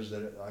think it was,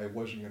 that I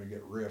wasn't going to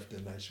get riffed.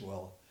 And I said,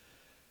 well,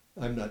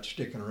 I'm not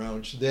sticking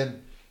around. So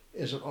then,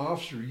 as an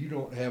officer, you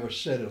don't have a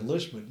set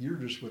enlistment. You're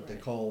just what they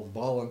call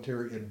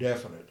voluntary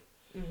indefinite.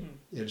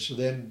 Mm-hmm. And so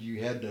then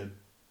you had to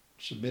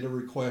submit a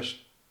request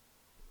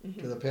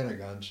Mm-hmm. to the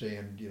Pentagon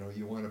saying,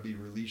 you want to be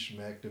released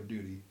from active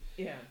duty.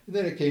 Yeah. And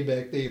then it came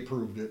back, they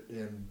approved it,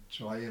 and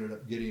so I ended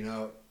up getting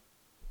out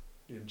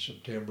in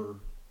September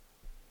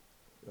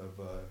of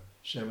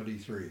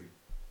 73.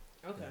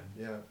 Okay.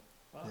 Yeah.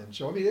 Wow. And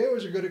so, I mean, it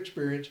was a good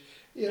experience.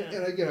 Yeah.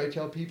 And again, I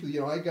tell people,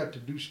 I got to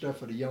do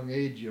stuff at a young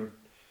age,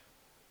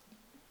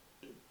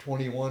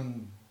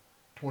 21,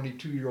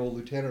 22-year-old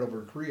lieutenant over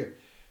in Korea.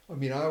 I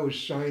mean, I was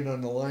signed on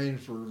the line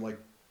for like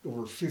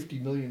over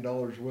 $50 million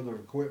worth of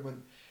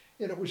equipment.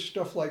 And it was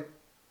stuff like,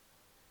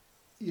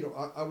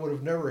 I would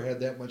have never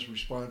had that much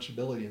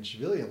responsibility in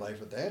civilian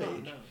life at that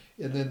age.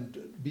 No. And then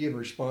being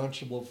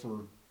responsible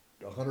for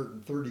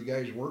 130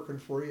 guys working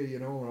for you,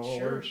 and all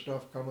their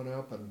stuff coming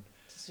up and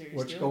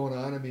what's going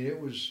on. I mean, it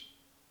was,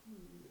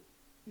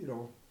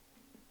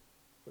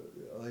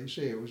 like you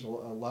say, it was a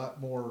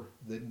lot more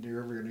than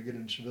you're ever going to get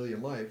in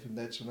civilian life. And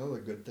that's another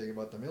good thing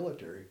about the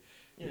military.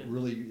 Yeah.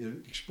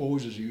 It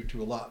exposes you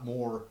to a lot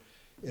more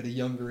at a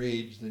younger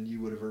age than you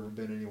would have ever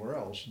been anywhere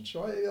else. And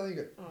so I think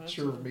it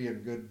served me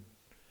in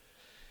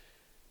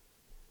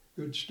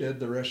good stead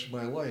the rest of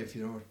my life.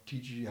 It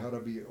teaches you how to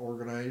be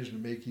organized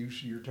and make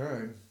use of your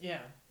time.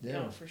 Yeah. Yeah.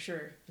 No, for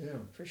sure. Yeah.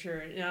 For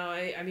sure. Now,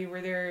 I mean,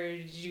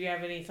 did you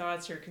have any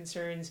thoughts or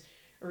concerns,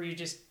 or were you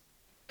just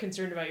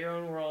concerned about your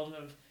own world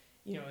of,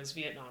 is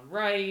Vietnam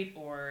right?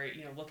 Or,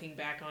 looking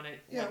back on it?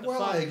 Yeah,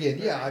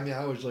 I mean,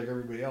 I was like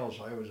everybody else.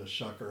 I was a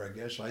sucker, I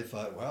guess. I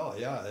thought, well,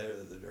 yeah,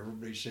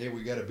 everybody say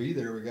we got to be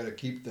there. We got to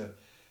keep the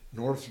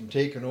North from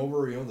taking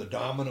over, the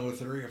domino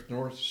theory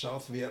of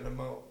South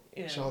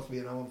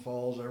Vietnam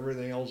falls,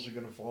 everything else is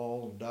going to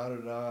fall, and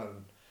da-da-da.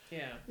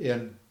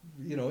 And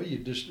you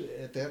just,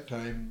 at that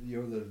time,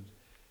 the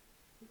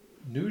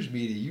news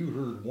media, you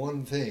heard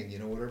one thing,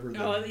 whatever the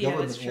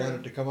government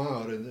wanted to come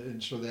out.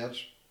 And so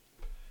that's,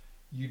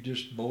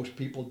 most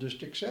people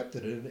just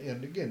accepted it.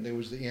 And again, there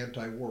was the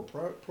anti-war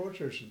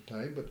protest at the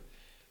time, but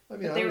I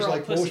mean, I was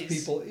like most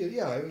people,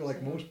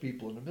 most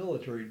people in the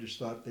military just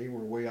thought they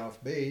were way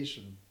off base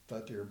and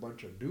thought they were a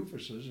bunch of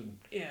doofuses.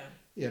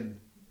 And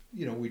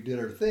we did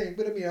our thing.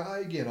 But I mean,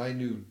 I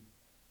knew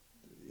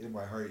in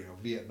my heart,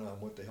 Vietnam,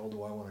 what the hell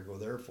do I want to go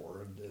there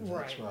for? And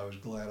that's why I was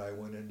glad I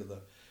went into the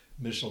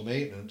missile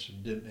maintenance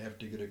and didn't have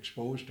to get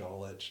exposed to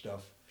all that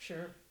stuff.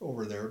 Sure.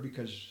 Over there,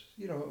 because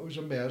it was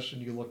a mess,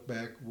 and you look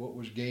back, what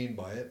was gained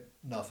by it?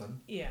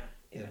 Nothing. Yeah.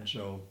 And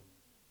so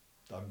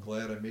I'm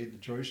glad I made the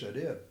choice I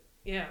did.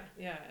 Yeah,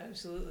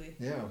 absolutely.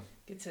 Yeah.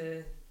 Get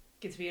to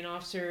be an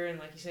officer, and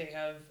like you say,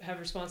 have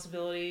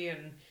responsibility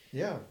and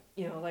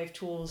life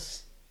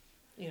tools,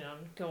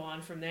 go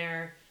on from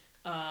there.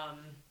 I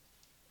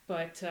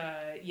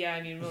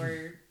mean,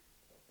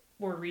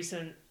 more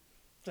recent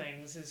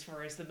things as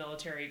far as the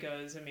military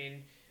goes. I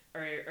mean,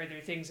 are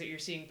there things that you're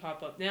seeing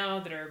pop up now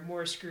that are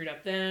more screwed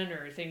up then,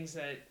 or things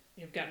that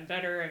have gotten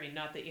better? I mean,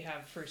 not that you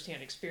have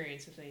firsthand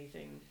experience with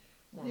anything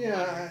more modern.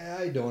 Yeah,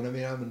 I don't. I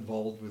mean, I'm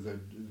involved with a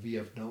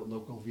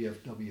local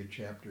VFW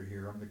chapter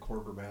here. I'm the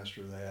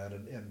quartermaster of that,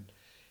 and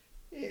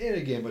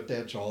again, but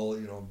that's all,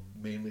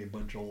 mainly a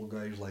bunch of old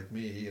guys like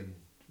me, and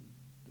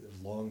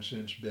have long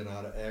since been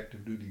out of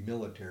active duty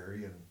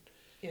military, and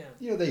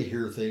Yeah. they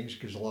hear things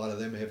because a lot of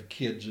them have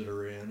kids that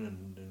are in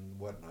and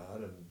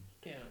whatnot, and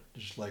Yeah.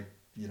 just like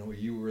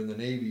you were in the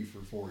Navy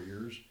for 4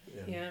 years,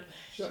 and Yeah.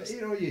 so Just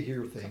you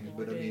hear a things, couple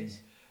more but I mean, days.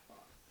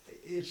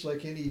 it's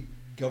like any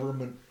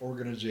government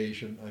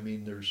organization. I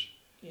mean, there's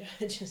Yeah,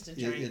 just a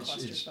giant it's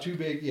clusterfuck. too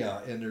big,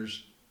 yeah, and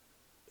there's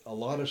a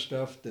lot of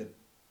stuff that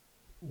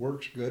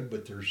works good,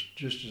 but there's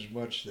just as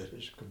much that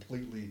is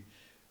completely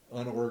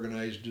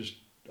unorganized, just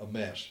a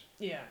mess.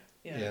 Yeah.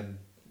 Yeah. And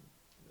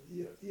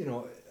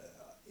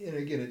and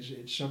again,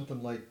 it's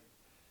something like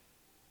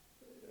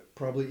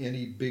probably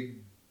any big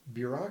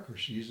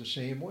bureaucracy is the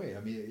same way. I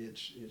mean,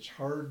 it's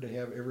hard to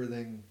have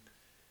everything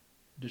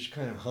just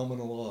kind of humming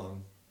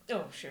along,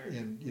 Oh, sure.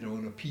 and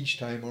in a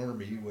peacetime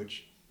army,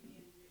 which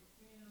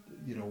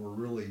we're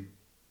really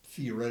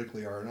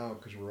theoretically are now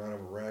because we're out of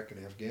Iraq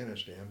and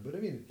Afghanistan. But I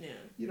mean,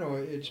 Yeah.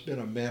 it's been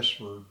a mess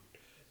for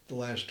the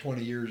last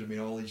 20 years. I mean,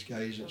 all these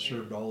guys that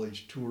served all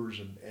these tours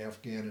in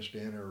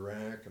Afghanistan or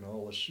Iraq, and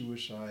all the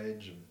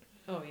suicides, and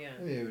Oh, yeah.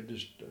 I mean, it was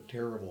just a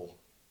terrible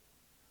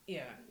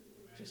Yeah.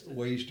 Just a,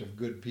 waste of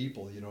good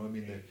people. I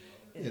mean,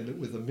 yeah. and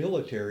with the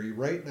military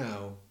right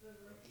now,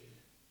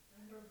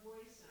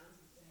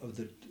 of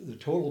the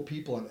total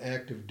people on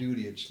active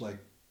duty, it's like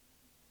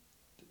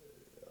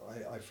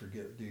I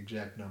forget the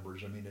exact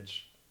numbers. I mean,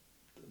 it's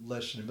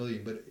less than 1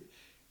 million, but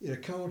it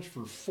accounts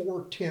for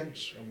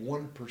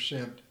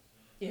 0.4%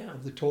 Yeah.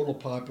 of the total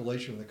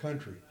population of the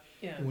country.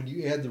 Yeah. And when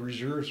you add the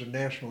reserves and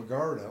National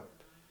Guard up,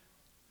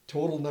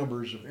 total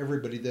numbers of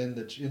everybody then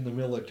that's in the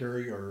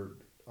military or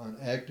on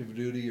active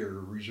duty or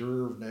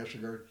reserve,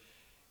 National Guard,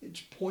 it's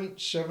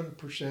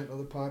 0.7% of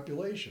the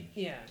population.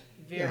 Yeah.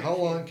 Very. And how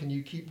few. long can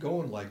you keep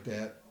going like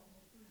that?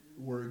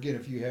 Where again,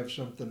 if you have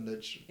something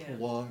that's Yeah.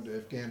 prolonged,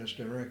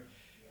 Afghanistan, right,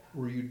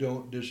 where you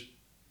don't just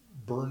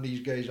burn these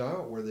guys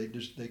out, where they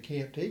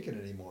can't take it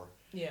anymore.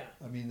 Yeah.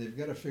 I mean, they've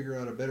got to figure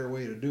out a better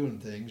way of doing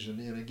things,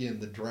 and again,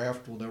 the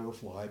draft will never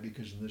fly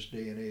because in this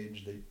day and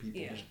age,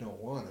 people Yeah. just don't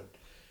want it.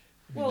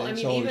 Well, it's I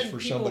mean, always even for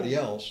people- somebody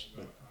else.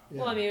 But, yeah.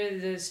 Well, I mean,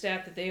 the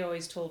stat that they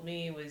always told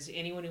me was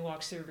anyone who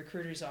walks through a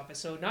recruiter's office,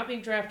 so not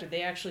being drafted,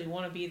 they actually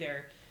want to be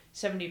there.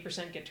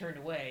 70% get turned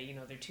away.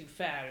 They're too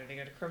fat, or they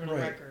got a criminal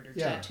Right. record, or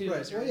Yeah, tattoos,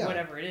 right. or Well, yeah.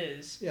 whatever it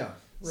is. Yeah,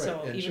 right.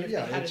 So And even if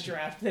yeah, they had a it's-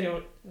 draft, they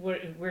don't.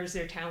 Where's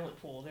their talent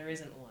pool? There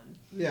isn't one.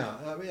 Yeah,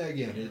 I mean,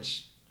 again,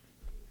 it's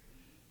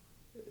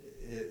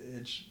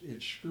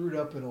screwed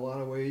up in a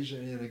lot of ways,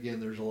 and again,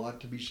 there's a lot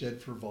to be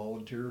said for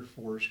volunteer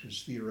force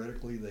because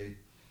theoretically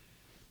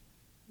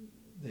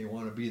they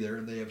want to be there,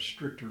 and they have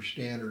stricter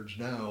standards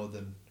now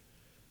than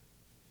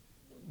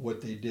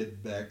what they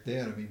did back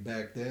then. I mean,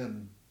 back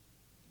then,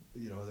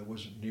 there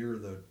wasn't near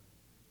the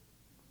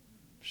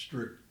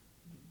strict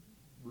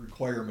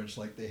requirements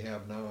like they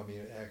have now. I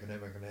mean,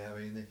 academic and I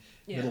mean, the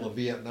Yeah. middle of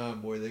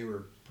Vietnam, boy, they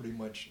were pretty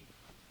much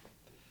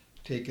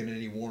taking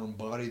any warm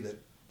body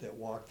that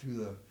walked through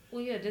the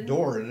Well, yeah, didn't.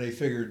 door, and they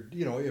figured,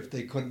 if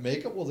they couldn't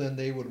make it, well, then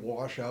they would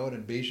wash out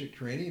in basic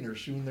training or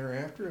soon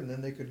thereafter, and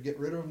then they could get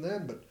rid of them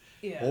then. But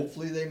Yeah.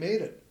 hopefully they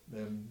made it,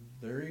 and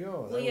there you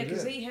go. Well, yeah,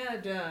 because because they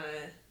had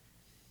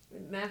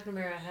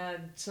McNamara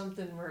had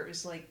something where it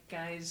was like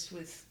guys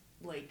with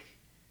like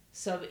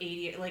sub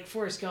 80, like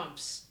Forrest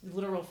Gump's,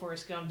 literal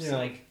Forrest Gump's, Yeah.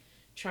 like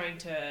trying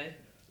to,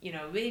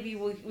 maybe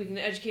we can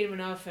educate them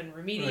enough and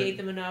remediate Right.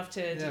 them enough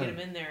to Yeah. get them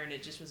in there, and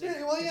it just was.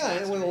 Yeah, well, yeah,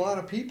 and with a lot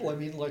of people, I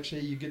mean, like say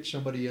you get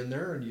somebody in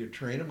there and you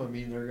train them. I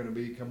mean, they're going to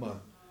become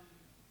a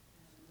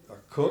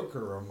cook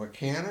or a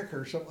mechanic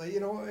or something,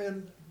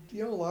 and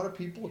a lot of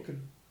people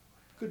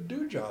could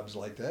do jobs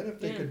like that if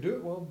they Yeah. could do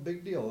it. Well,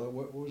 big deal.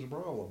 What was the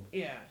problem?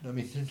 Yeah. I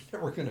mean, they're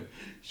never going to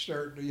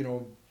start,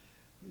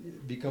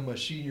 become a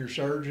senior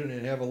sergeant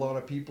and have a lot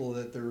of people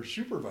that they're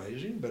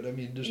supervising. But I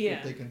mean, just Yeah.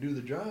 if they can do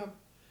the job,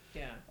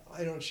 Yeah.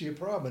 I don't see a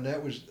problem.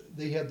 And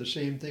they had the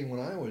same thing when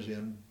I was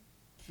in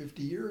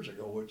 50 years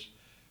ago, which,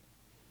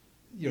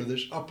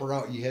 this up or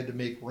out, you had to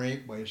make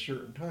rank by a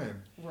certain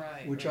time,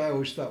 Right. which right. I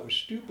always thought was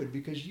stupid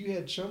because you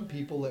had some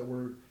people that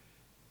were,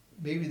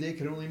 maybe they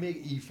could only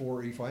make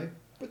E4, E5,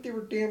 but they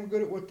were damn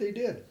good at what they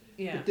did.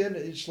 Yeah. But then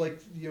it's like,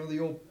 the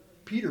old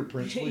Peter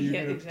principle, you're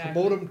Yeah, going to exactly.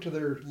 promote them to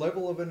their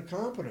level of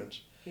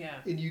incompetence.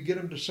 Yeah. And you get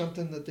them to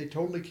something that they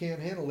totally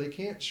can't handle. They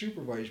can't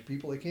supervise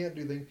people, they can't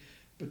do things,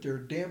 but they're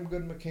a damn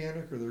good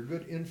mechanic, or they're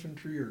good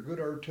infantry, or good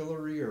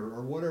artillery,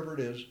 or whatever it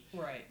is.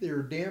 Right. They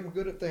were damn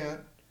good at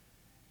that,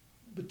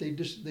 but they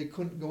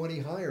couldn't go any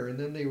higher, and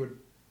then they would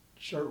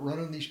start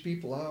running these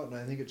people out, and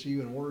I think it's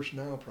even worse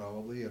now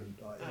probably, and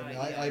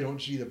Yeah. I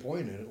don't see the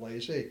point in it. Like I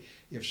say,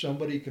 if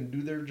somebody can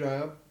do their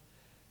job,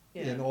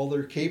 Yeah. and all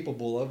they're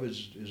capable of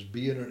is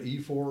being an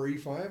E4 or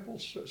E5, well,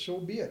 so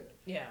be it.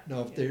 Yeah.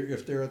 Now, if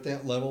they're at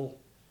that level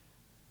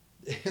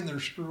and they're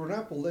screwing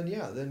up, well,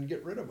 then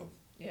get rid of them.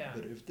 Yeah.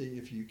 But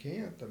if you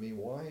can't, I mean,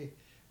 why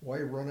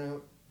run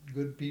out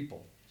good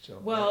people? So I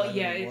Well, don't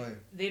yeah, know why.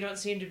 they don't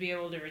seem to be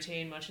able to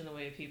retain much in the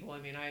way of people. I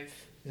mean,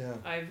 Yeah.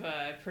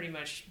 I've pretty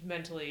much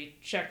mentally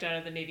checked out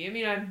of the Navy. I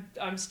mean,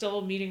 I'm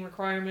still meeting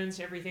requirements,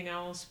 everything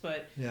else,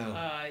 but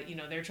Yeah. you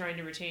know, they're trying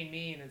to retain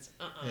me, and it's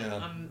Yeah.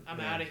 I'm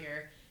Yeah. out of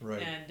here.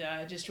 Right. And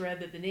I just read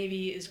that the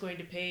Navy is going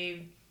to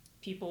pay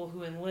people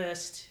who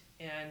enlist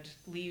and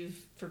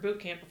leave for boot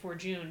camp before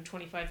June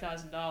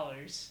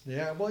 $25,000.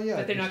 Yeah. Well, yeah.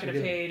 But they're not just going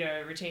to pay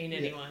to retain Yeah,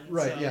 anyone.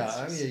 right. So Yeah. it's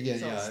I mean, just, again,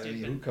 it's all yeah. I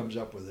stupid. mean, who comes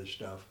up with this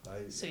stuff?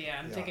 So yeah,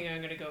 I'm yeah. thinking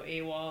I'm gonna go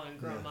AWOL and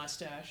grow Yeah. a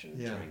mustache and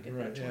Yeah, try and get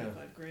right, that yeah.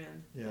 25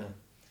 grand. Yeah.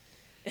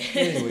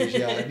 Anyways,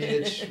 yeah. I mean,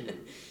 it's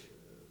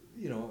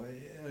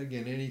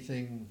again,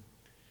 anything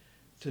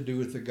to do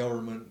with the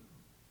government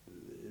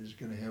is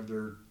going to have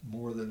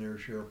more than their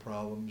share of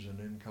problems and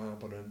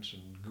incompetence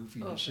and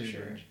goofy Oh, for sure.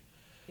 decisions.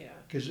 Yeah.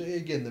 Because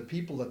again, the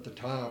people at the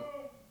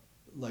top,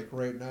 like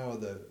right now,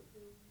 the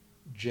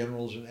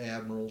generals and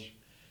admirals,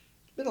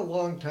 it's been a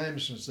long time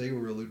since they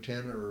were a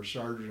lieutenant or a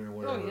sergeant or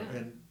whatever. Oh, yeah.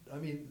 And I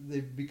mean,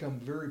 they've become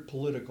very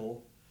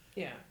political,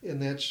 Yeah.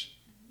 and these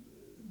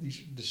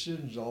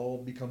decisions all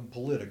become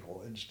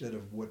political instead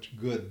of what's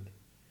good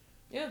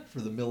Yeah. for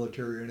the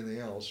military or anything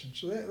else. And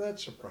so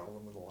that's a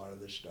problem with a lot of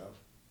this stuff.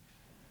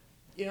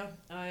 Yeah.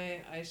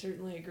 I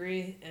certainly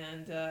agree.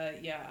 And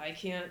yeah,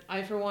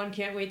 I for one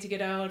can't wait to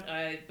get out.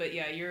 But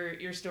yeah,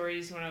 your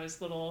stories when I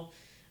was little,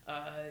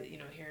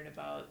 hearing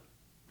about,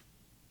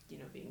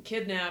 being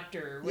kidnapped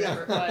or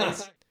whatever it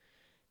was.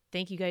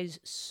 Thank you guys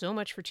so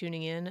much for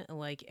tuning in.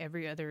 Like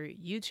every other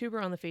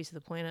YouTuber on the face of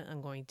the planet,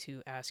 I'm going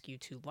to ask you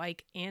to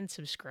like and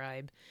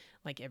subscribe.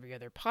 Like every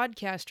other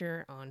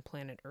podcaster on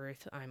planet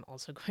Earth, I'm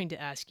also going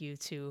to ask you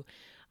to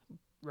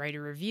write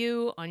a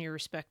review on your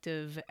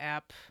respective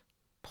app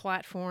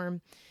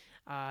platform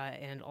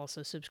and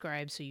also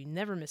subscribe so you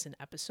never miss an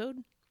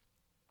episode.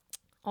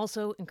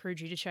 Also,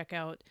 encourage you to check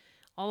out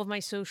all of my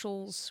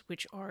socials,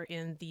 which are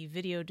in the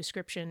video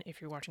description if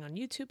you're watching on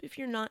YouTube. If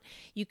you're not,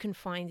 you can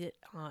find it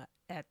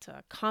at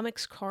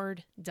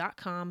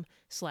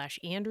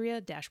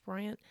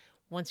comicscard.com/Andrea-Bryant.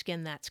 Once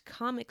again, that's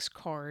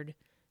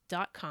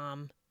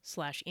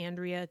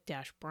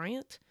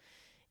comicscard.com/Andrea-Bryant.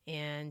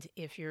 And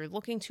if you're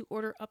looking to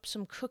order up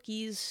some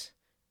cookies,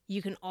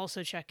 you can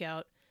also check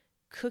out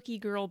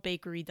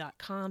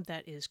cookiegirlbakery.com.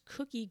 That is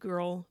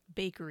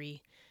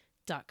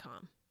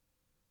cookiegirlbakery.com.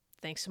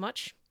 Thanks so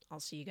much. I'll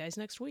see you guys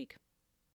next week.